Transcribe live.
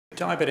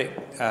diabetic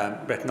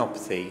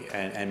retinopathy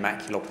and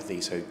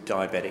maculopathy, so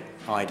diabetic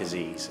eye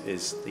disease,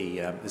 is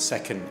the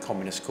second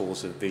commonest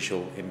cause of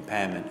visual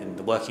impairment in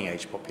the working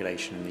age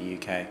population in the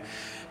UK.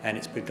 And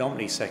it's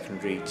predominantly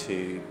secondary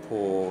to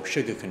poor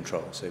sugar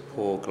control, so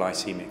poor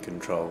glycemic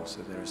control.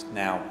 So there is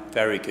now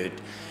very good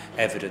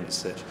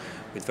evidence that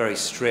with very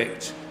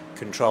strict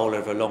control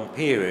over a long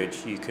period,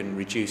 you can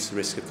reduce the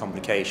risk of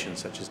complications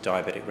such as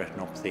diabetic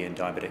retinopathy and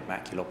diabetic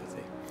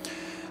maculopathy.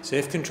 So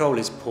if control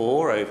is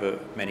poor over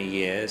many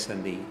years,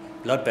 then the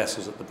blood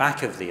vessels at the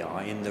back of the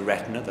eye, in the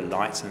retina, the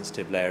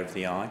light-sensitive layer of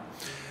the eye,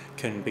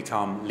 can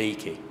become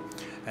leaky.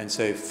 And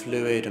so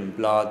fluid and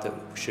blood that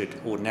should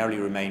ordinarily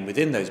remain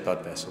within those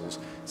blood vessels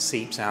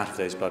seeps out of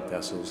those blood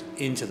vessels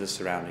into the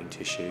surrounding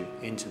tissue,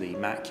 into the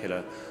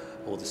macula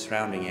or the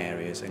surrounding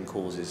areas, and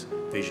causes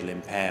visual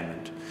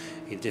impairment,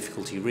 either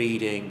difficulty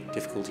reading,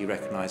 difficulty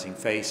recognizing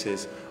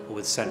faces, or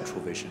with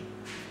central vision.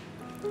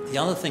 The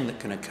other thing that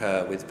can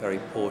occur with very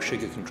poor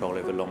sugar control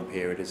over a long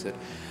period is that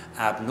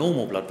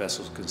abnormal blood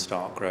vessels can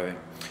start growing.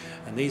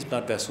 And these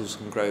blood vessels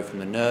can grow from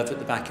the nerve at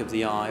the back of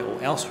the eye or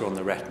elsewhere on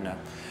the retina.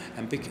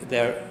 And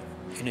they're,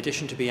 in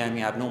addition to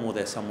being abnormal,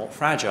 they're somewhat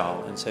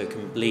fragile and so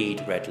can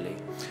bleed readily.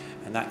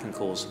 And that can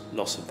cause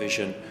loss of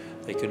vision.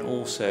 They can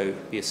also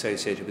be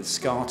associated with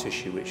scar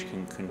tissue, which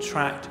can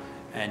contract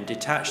and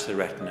detach the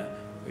retina,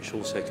 which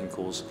also can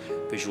cause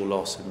visual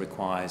loss and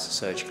requires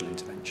surgical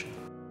intervention.